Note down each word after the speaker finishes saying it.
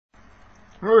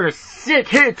We're the Sift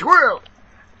Heads World.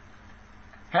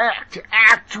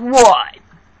 Act 1.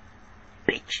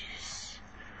 Bitches.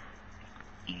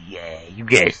 Yeah, you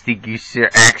guys think you saw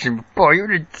action before, you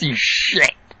didn't see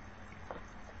shit.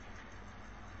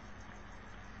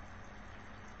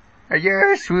 I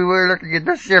guess we were looking at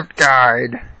the Sift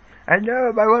guide. I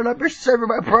know I will not be saving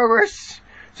my progress,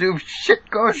 so if shit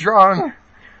goes wrong,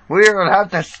 we'll have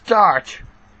to start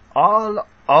all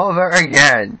over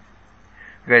again.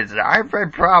 Because I've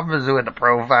had problems with the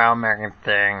profile making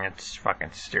thing. It's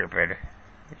fucking stupid.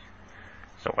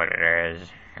 So what it is.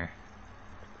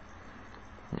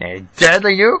 A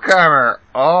deadly newcomer!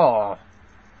 Oh!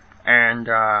 And,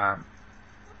 the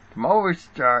more we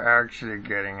start actually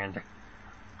getting into...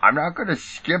 I'm not gonna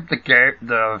skip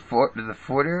the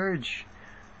footage.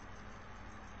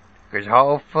 Because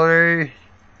hopefully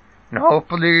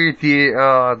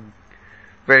the,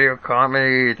 video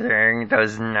comedy thing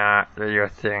does not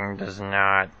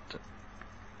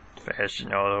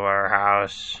fashion over our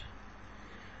house.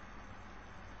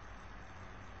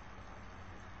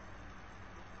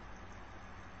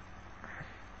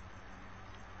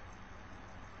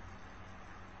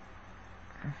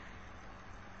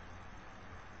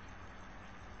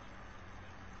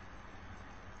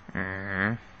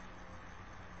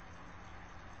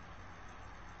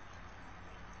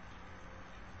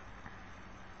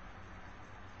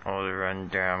 Old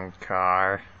rundown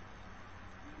car.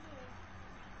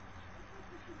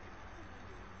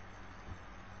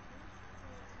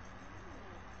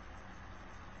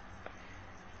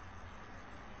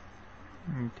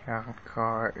 That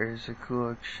car is a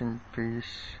collection piece.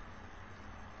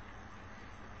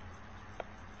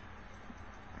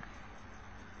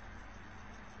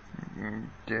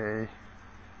 Day.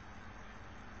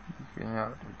 Getting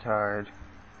out retired.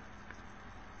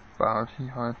 Bounty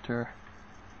hunter.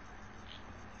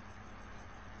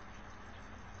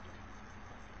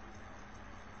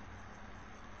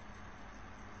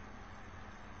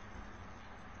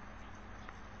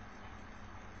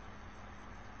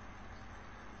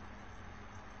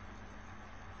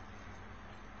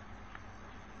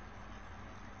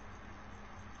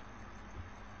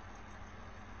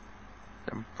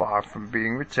 I'm far from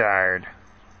being retired.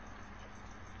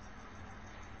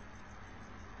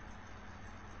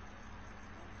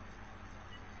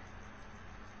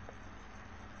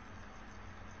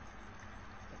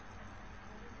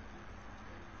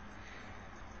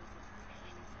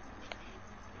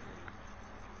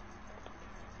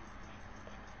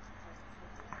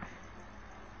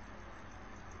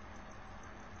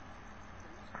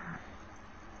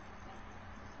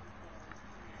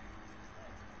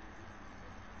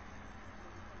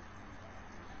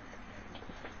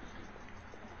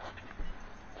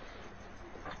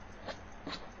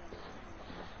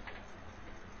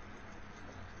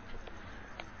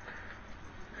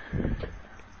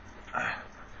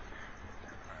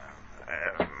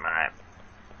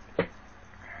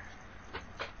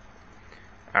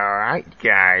 Alright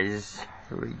guys,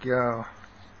 here we go.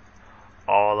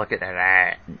 Oh, look at that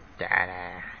ass.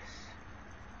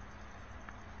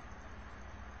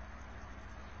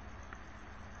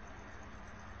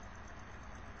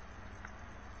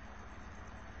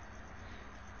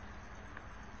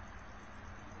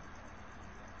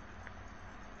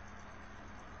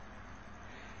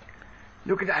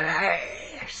 Look at that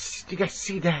ass. Do you guys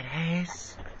see that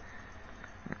ass?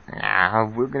 Now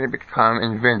we're gonna become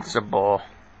invincible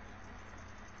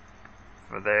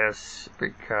for this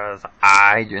because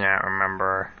I do not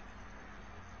remember.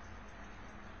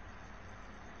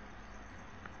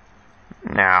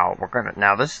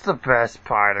 Now this is the best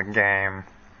part of the game.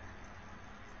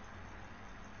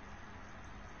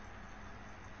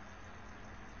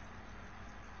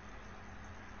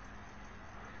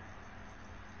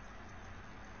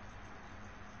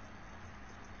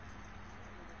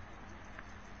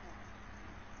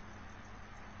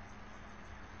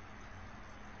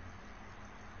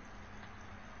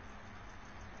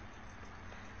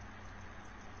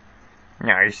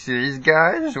 Now you see these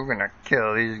guys? We're gonna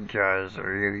kill these guys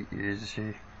really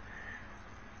easy.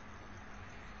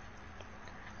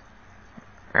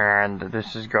 And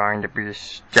this is going to be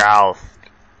stealth.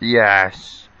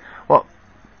 Yes. Well,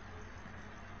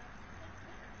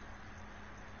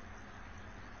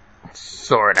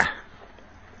 sorta.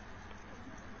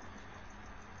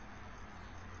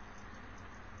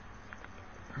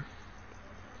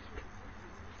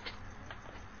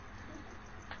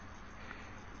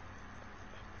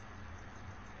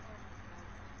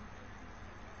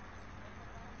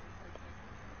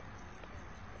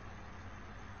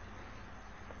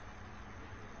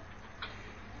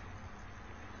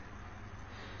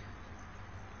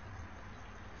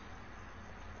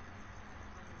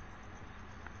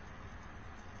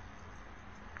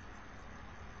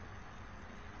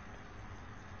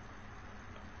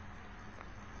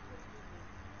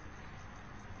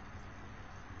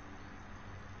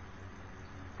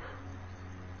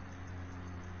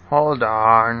 Hold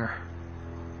on.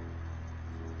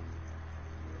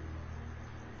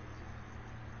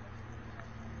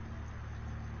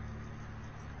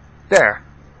 There.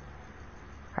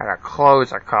 Had to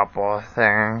close a couple of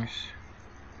things.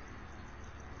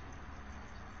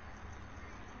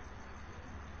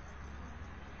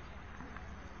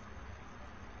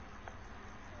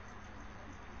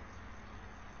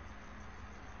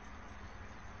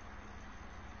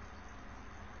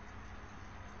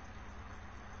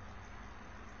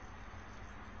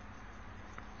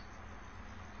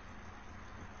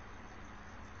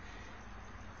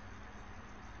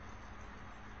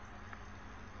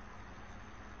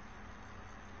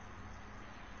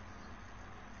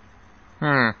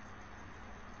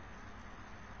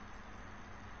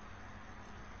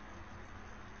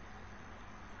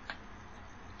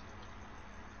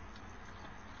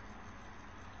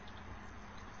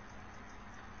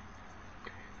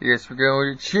 Yes, we're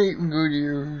going to cheat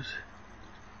videos.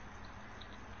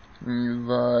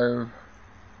 Live.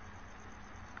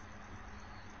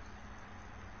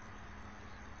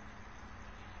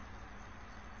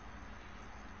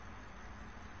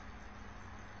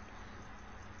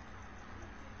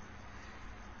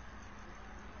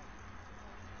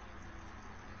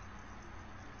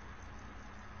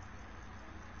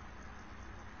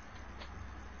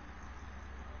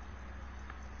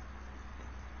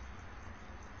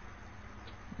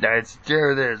 Let's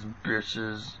do this,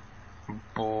 bitches.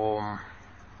 Boom.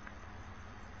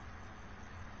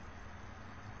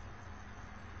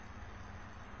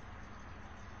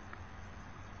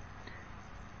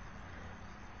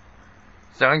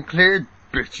 Sound clear,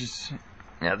 bitches.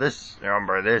 Now this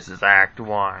is Act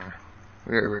 1.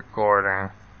 We're recording.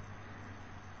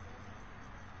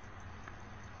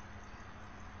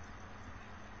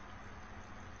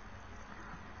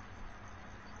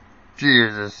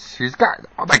 Jesus,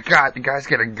 oh my god, the guy's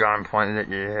got a gun pointed at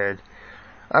your head.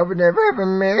 I would never have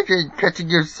imagined catching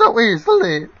you so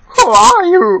easily. Who are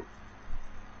you?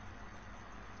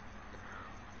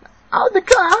 I'm the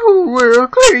guy who will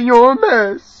clean your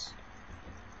mess.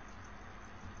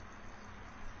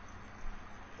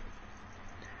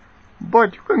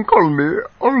 But you can call me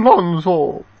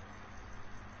Alonzo.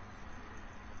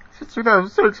 Since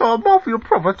 2006, all mafia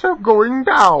profits are going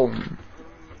down.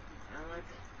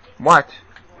 What?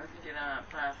 Let's get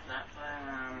past that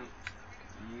thing.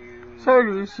 So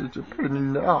this is a pain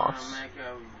in the ass. Make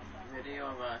a video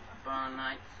of a fun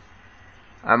night.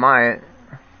 I might.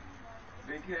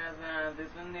 Because there's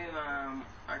a new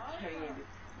arcade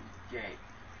gate.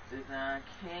 There's a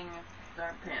King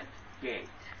Serpent gate.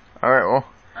 Alright, well.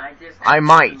 I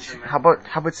might. How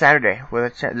about Saturday?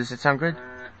 Does it sound good?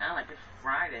 Like it's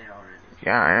Friday already.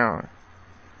 Yeah, I know.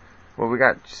 Well, we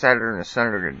got Saturday and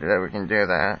Sunday that we can do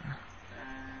that.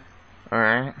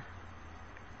 Alright.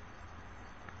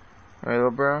 Alright, little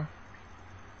bro?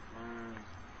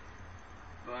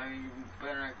 But you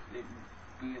better actually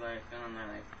be like on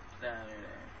like Saturday.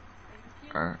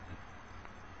 Alright.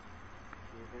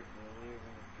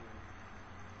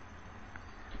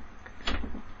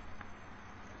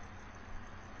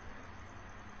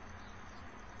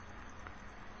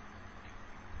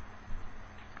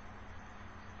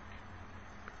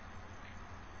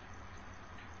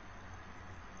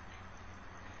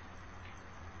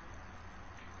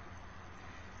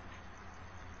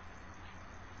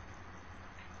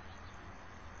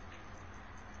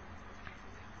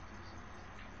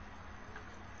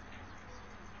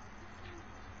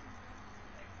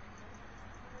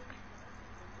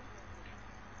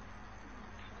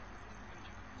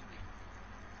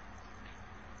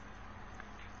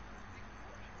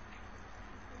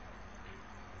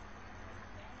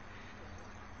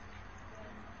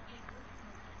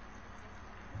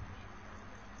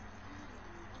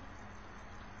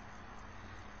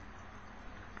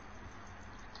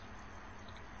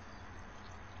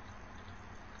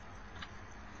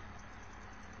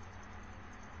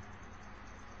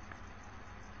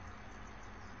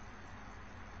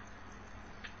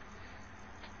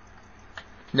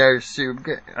 There's Soup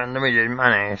unlimited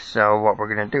money, so what we're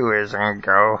gonna do is I'm gonna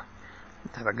go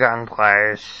to the gun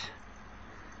place.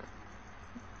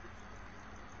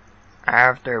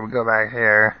 After we go back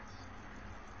here,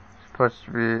 it's supposed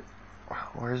to be.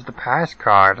 Where's the pass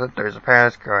card? Look, there's a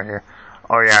pass card here.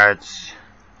 Oh yeah, it's.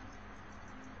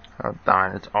 Hold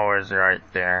on, it's always right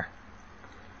there.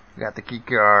 Got the key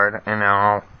card, and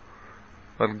now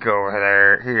let's go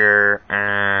there, here,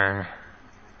 and.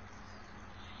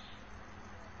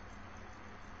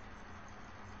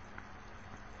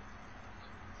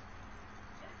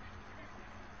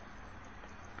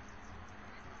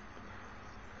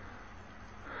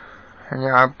 And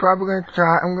yeah, I'm gonna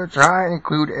try and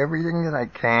include everything that I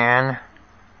can.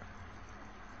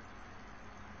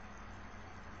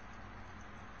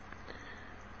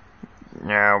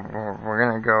 Now, we're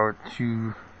gonna go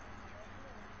to,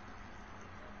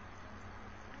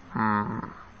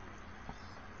 now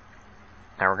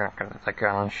we're gonna go to the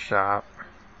gun shop.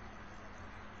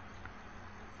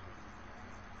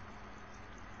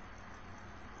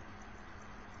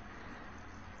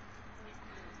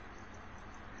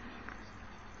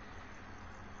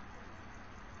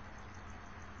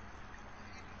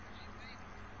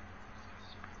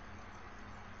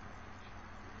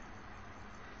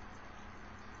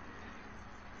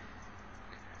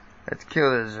 Let's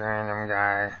kill this random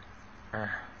guy.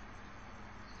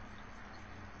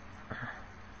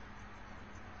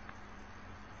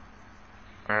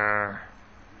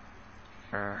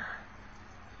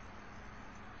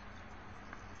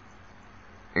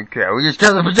 Okay, we just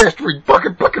killed the pedestrian. Book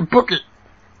it, book it, book it.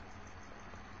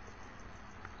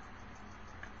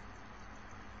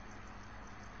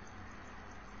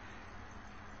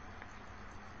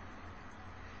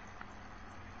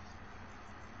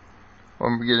 What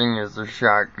I'm getting is the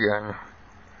shotgun.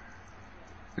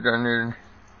 We don't need.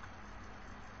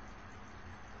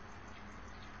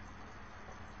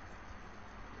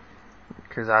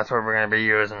 Because that's what we're going to be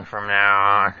using from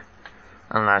now on.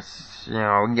 Unless, you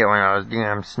know, we get one of those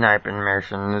damn sniping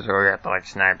missions where we have to, like,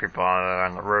 snipe people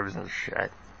on the roofs and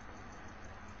shit.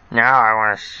 Now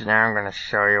I'm going to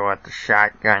show you what the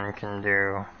shotgun can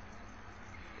do.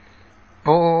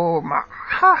 Boom!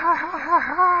 Ha ha ha ha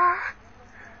ha!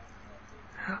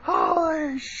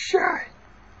 Holy shit!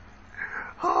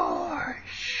 Holy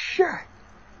shit!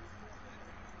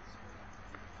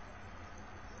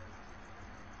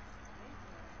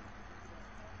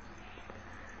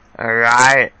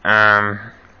 Alright,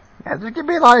 there's gonna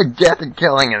be a lot of death and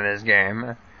killing in this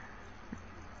game.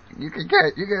 You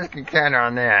guys can count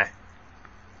on that.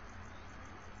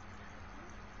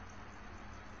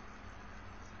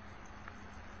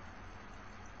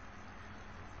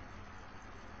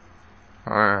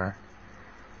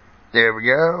 There we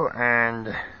go,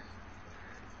 and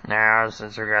now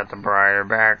since we got the brighter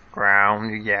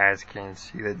background, you guys can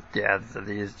see the deaths of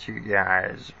these two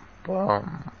guys.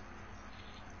 Boom.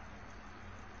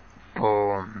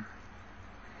 Boom.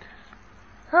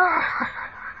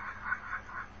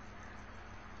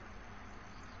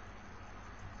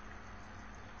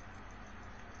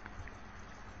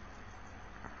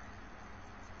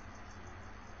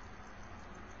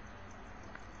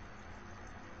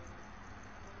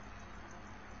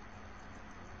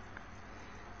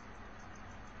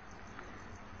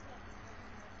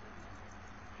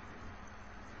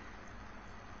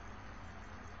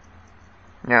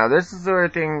 Now, this is the other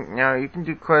thing. Now, you can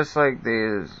do quests like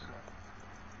these.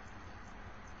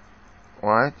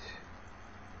 What?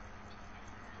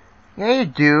 Yeah, you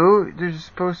do. There's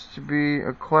supposed to be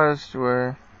a quest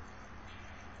where...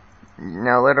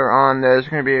 Now, later on, there's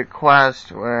going to be a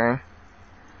quest where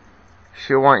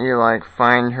she'll want you to, like,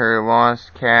 find her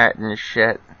lost cat and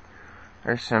shit.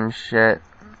 Or some shit.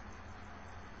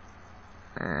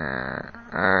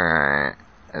 Alright.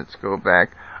 Let's go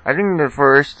back. I think the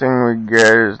first thing we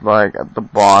get is, like, at the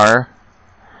bar.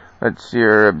 Let's see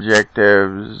our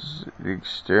objectives. The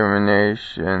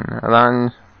extermination. Hold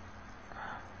on.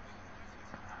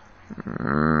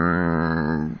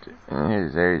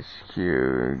 Here's HQ.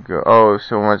 Go. Oh,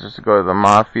 someone wants us to go to the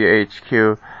Mafia HQ.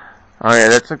 Oh yeah,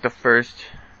 that's like the first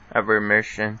ever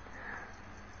mission.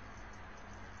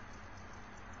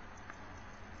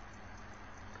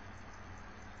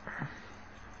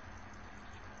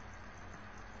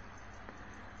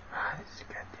 This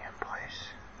goddamn place.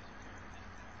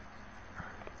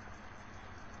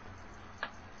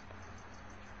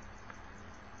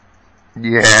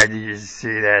 Yeah, did you see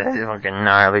that? That fucking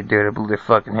gnarly dude, it blew their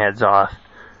fucking heads off.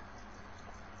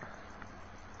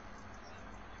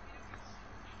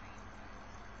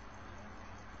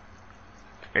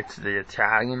 It's the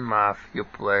Italian Mafia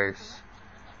place.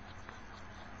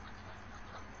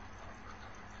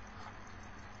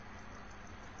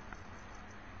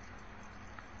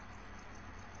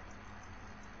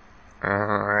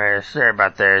 Alright, sorry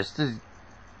about this. These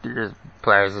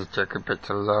players took a bit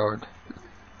to load.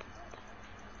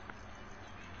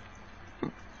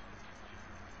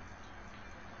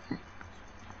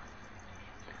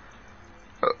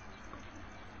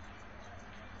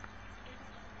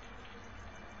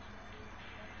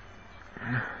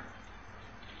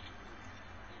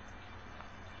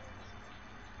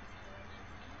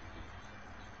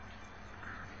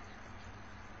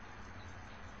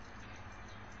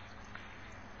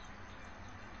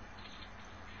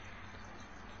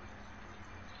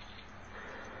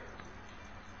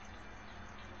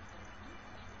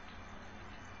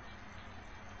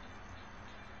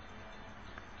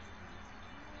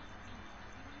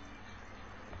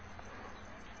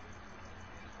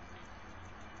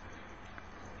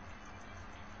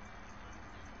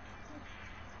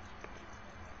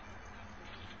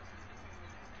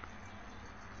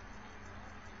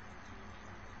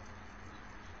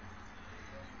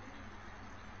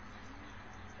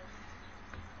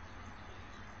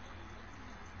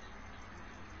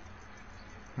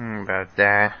 about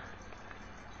that.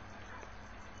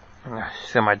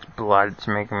 So much blood, it's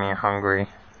making me hungry.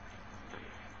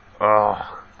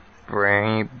 Oh,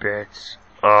 brainy bits.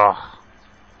 Oh,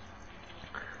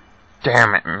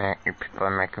 damn it, man! You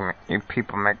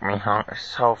people make me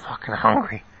so fucking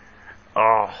hungry.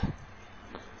 Oh,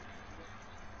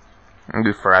 I'm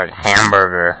due for a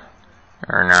hamburger,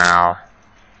 or now.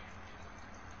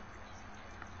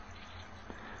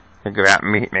 Think about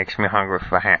meat makes me hungry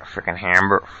for freaking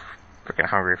hamburger. Freaking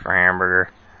hungry for hamburger.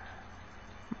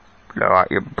 Blow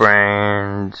out your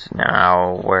brains.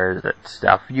 Now, where's that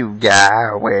stuff you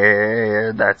got?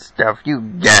 Where's that stuff you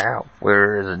got?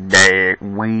 Where's that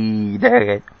weed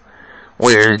at?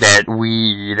 Where's that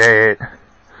weed at?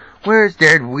 Where's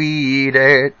that weed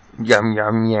at? Yum,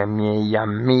 yum, yummy,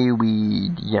 yummy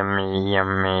weed. Yummy,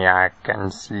 yummy, I can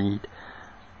see it.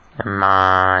 Come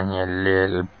on, you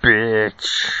little bitch.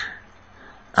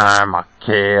 I'ma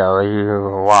kill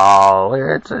you all.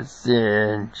 It's a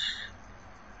cinch.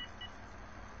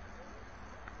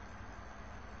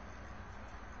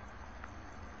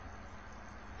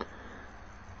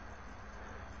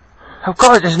 Of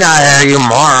course it's not her, you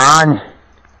moron.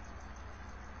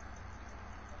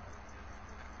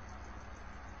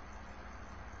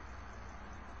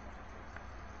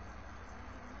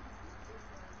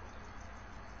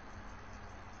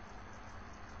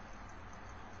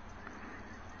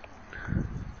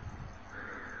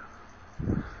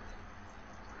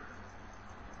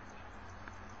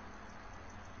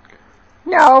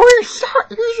 No, he's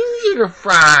easy to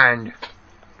find.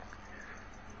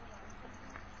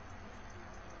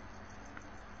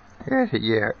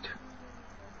 Idiot.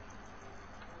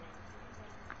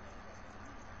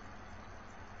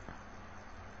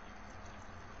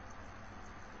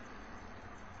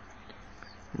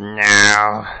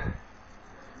 Now,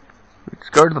 let's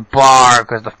go to the bar,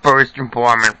 because the first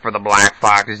informant for the Black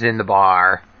Fox is in the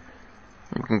bar.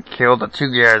 You can kill the 2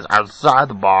 guys outside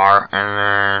the bar,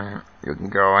 and then you can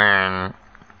go in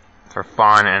for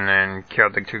fun, and then kill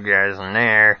the 2 guys in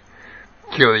there.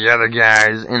 Kill the other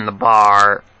guys in the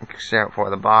bar, except for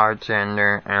the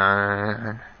bartender,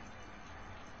 and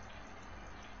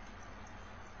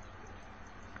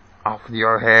off with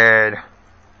your head.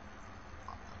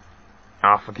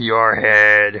 Off with your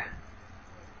head.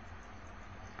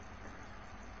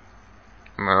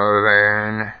 Move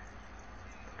in.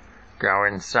 Go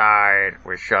inside.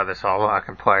 We show this whole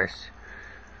fucking place.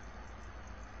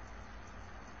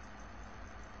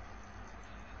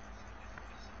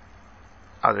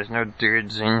 Oh, there's no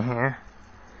dudes in here?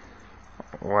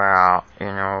 Well, you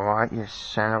know what, you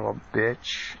son of a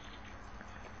bitch.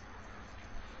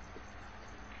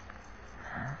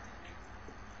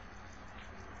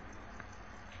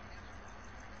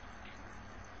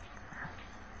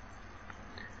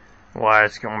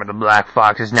 What's going with the Black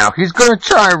Foxes now? He's gonna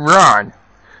try and run.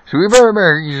 So we better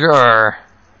make sure.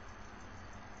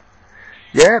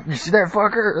 Yep, you see that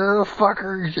fucker? Little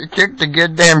fucker, he kicked the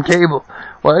goddamn table.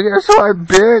 Well, guess what,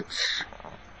 bitch?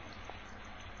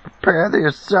 Prepare the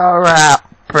assault route.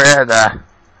 Prepare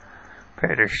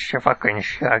the fucking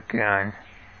shotgun.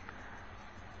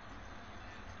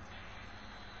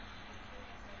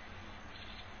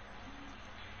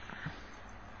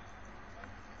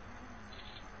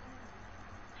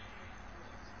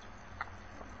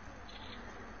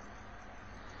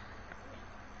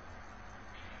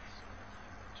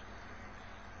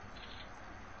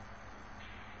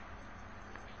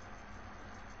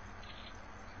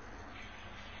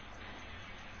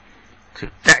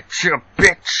 That's your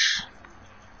bitch.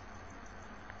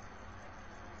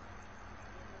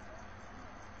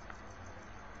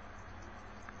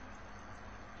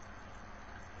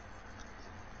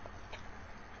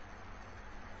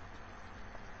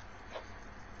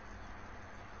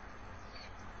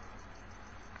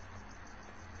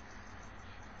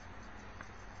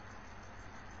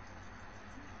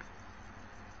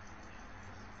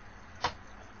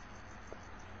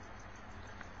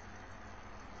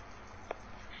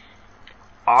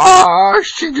 Oh,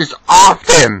 she just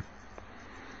offed him.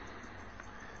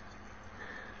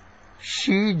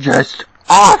 She just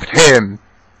offed him.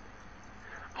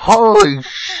 Holy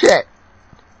shit.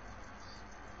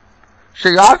 She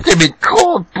offed him in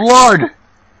cold blood.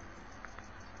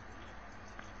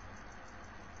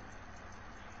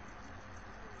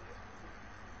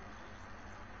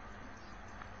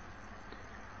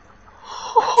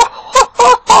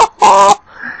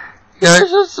 I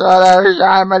just saw that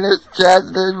shine in his chest,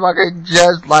 and his fucking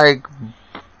chest, like,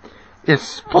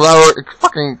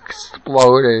 fucking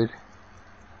exploded.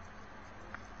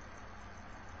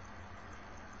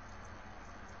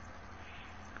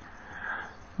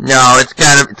 No, it's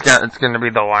gonna be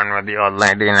the one with the old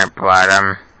lady in it, but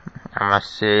I'm gonna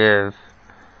see if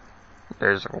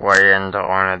there's a way into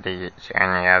one of these,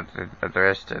 any of the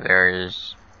rest of the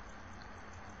areas.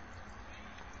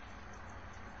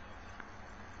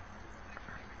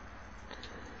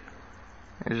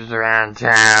 Just around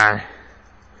town.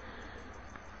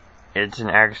 It's an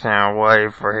excellent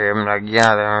way for him to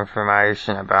gather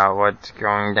information about what's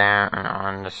going down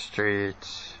on the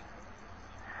streets.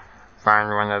 Find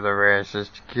one of the races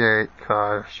to get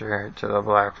closer to the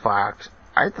Black Fox.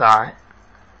 I thought.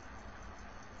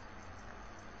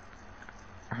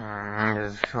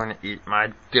 He's gonna eat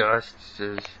my dust,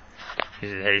 says,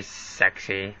 hey,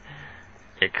 sexy.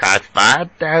 It costs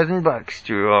 $5,000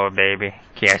 to roll, baby.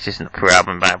 Cash isn't the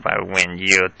problem, but when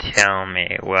you tell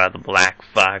me where the Black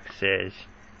Fox is.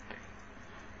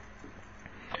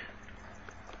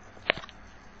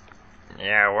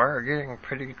 Yeah, we're getting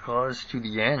pretty close to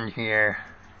the end here.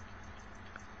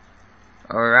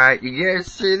 Alright, you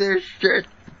guys see this shit?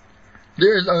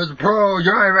 There's those pros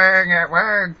driving at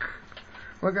work.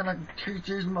 We're gonna teach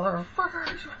these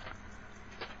motherfuckers.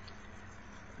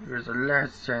 Here's a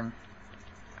lesson.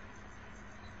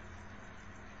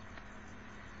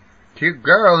 Cute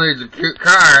girl needs a cute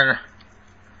card.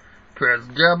 Press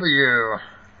W.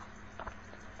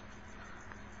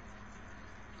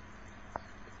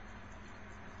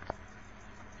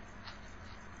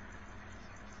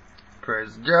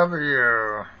 Press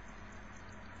W.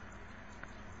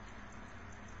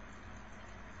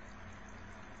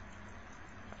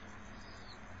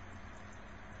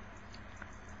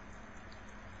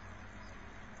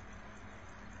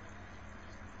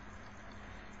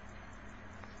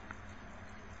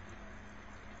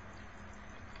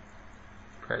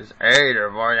 Press A to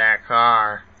avoid that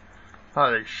car.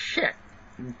 Holy shit.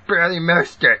 Barely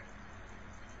missed it.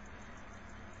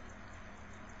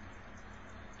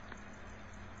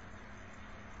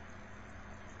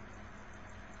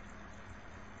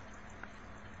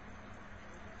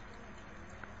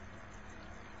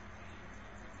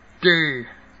 D.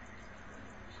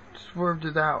 Swerved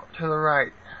it out to the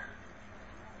right.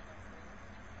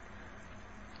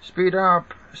 Speed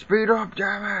up. Speed up,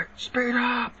 damn it. Speed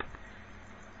up.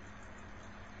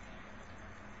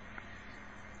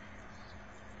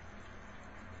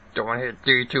 Don't want to hit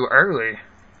D too early.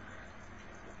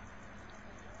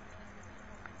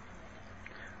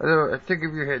 Although, I think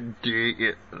if you hit D,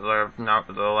 it left not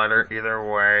the letter either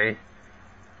way.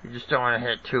 You just don't want to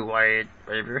hit too late.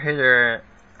 But if you hit it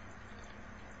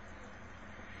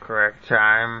correct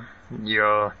time,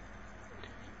 you'll,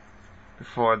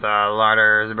 before the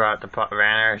letter is about to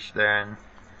vanish, then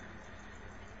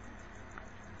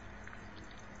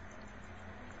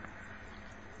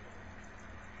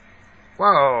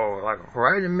whoa, like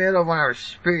right in the middle when I was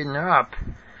speeding up.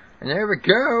 And there we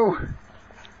go.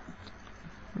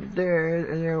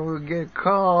 There we get a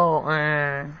call,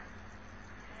 and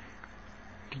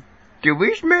did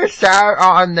we miss out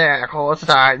on that whole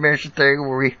side mission thing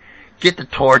where we get to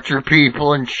torture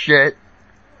people and shit?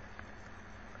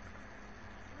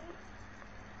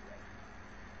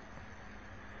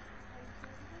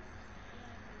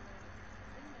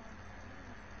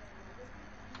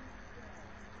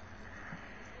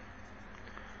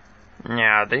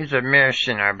 Yeah, there's a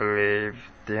mission, I believe,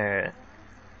 that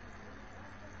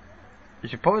you're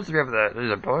supposed to be able to,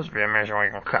 there's supposed to be a mission where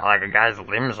you can cut like a guy's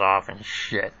limbs off and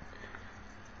shit.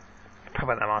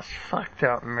 Probably the most fucked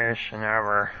up mission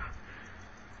ever.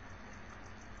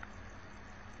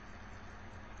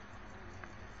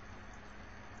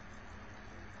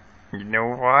 You know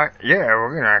what? Yeah,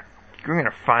 we're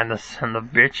gonna find the son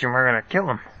of the bitch and we're gonna kill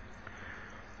him.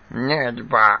 Yeah,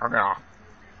 but we're gonna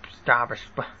stop us.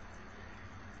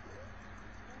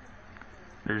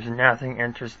 There's nothing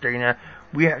interesting.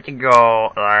 We have to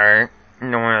go, like,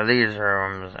 into one of these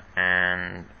rooms,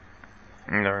 and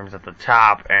the room's at the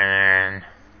top, and then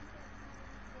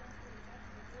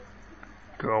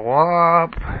go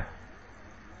up,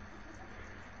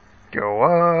 to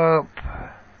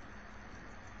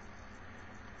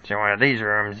one of these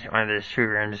rooms, one of these two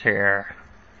rooms here.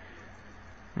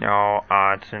 No,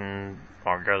 it's in,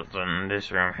 it's in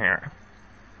this room here.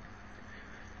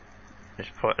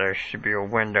 There should be a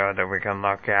window that we can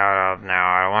look out of now.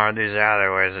 I one of these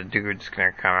alleyways a dude's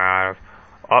gonna come out of.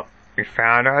 Oh, we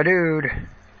found our dude.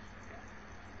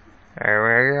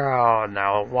 There we go.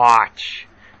 Now watch.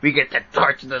 We get to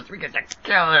torture this. We get to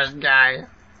kill this guy.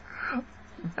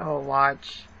 Now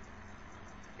watch.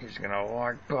 He's gonna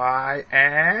walk by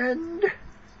and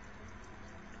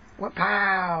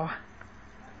wha-pow.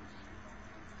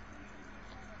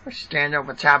 We stand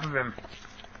over top of him.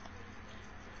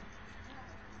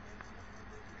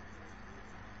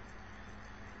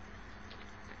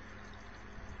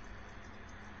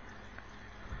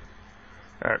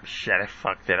 Oh shit, I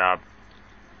fucked it up.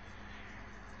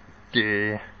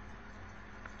 Yeah.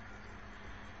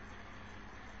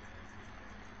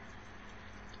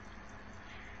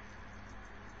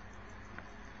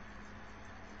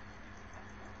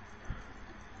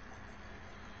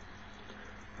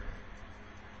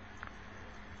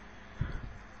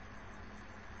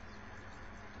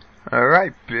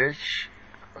 Alright, bitch.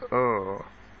 Oh.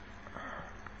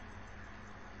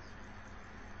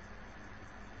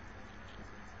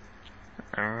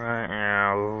 Alright,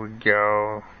 now we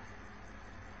go.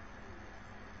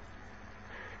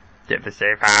 Get the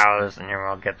safe house, and then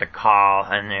we'll get the call,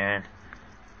 and then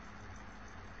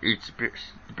it's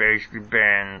basically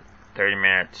been 30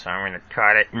 minutes, so I'm gonna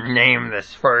cut it, name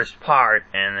this first part,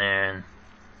 and then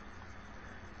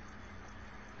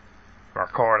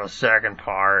record a second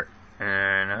part,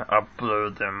 and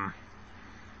upload them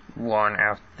one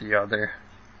after the other.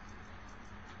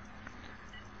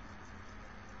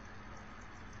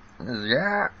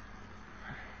 Yeah.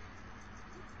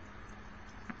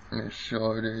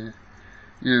 Shorty,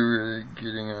 you're really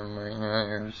getting on my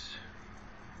nerves.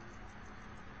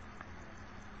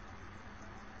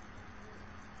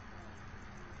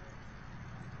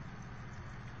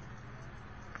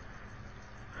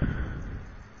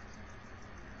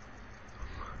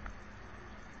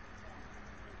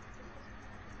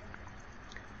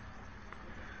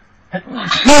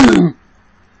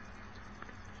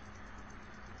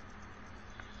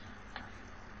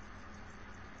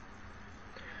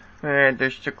 Alright,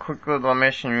 there's a quick little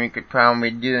mission we could probably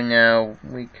do now.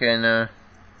 We can,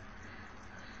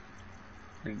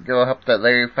 we go help that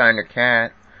lady find her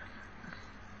cat.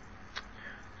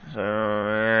 So,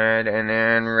 and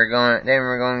then we're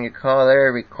going to call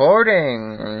her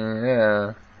recording.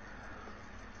 Yeah.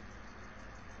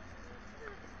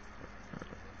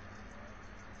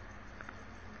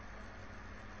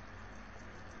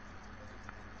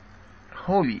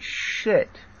 Holy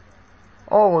shit.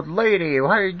 Old lady,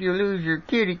 why did you lose your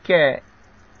kitty cat?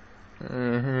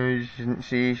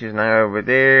 See, she's not over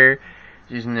there.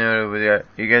 She's not over there.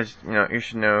 You guys, you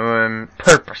should know I'm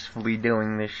purposefully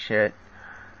doing this shit.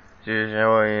 To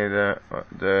show you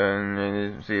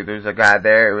see, there's a guy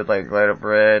there. It would like light up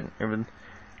red.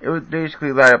 It would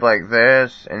basically light up like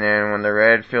this, and then when the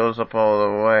red fills up all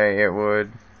the way, it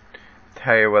would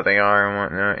tell you what they are and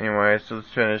whatnot. Anyway, so let's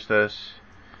finish this,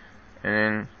 and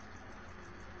then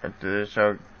after this,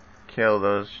 I'll kill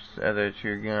those other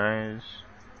two guys.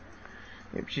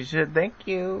 Yep, she said thank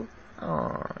you.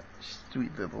 Oh,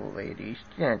 sweet little lady.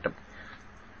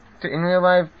 In real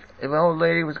life, if an old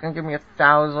lady was gonna give me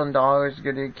 $1,000 to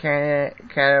get a cat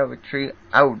out of a tree,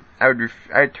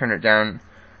 I'd turn it down.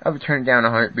 I would turn it down in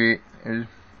a heartbeat.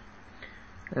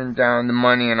 Turn down the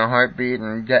money in a heartbeat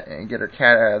and get her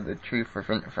cat out of the tree for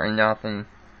nothing.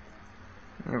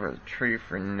 Give her a tree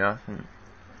for nothing.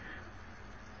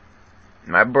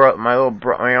 My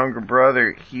younger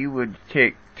brother, he would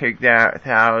take that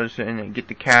 1,000 and get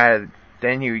the cat.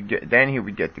 Then he would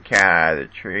get the cat out of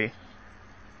the tree.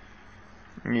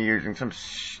 Using some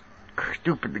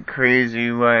stupidly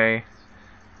crazy way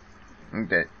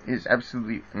that is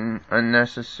absolutely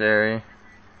unnecessary.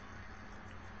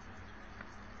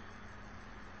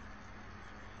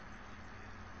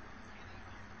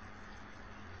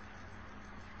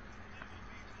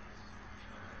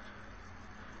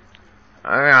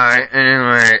 Alright,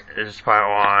 anyway, this is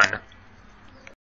part 1.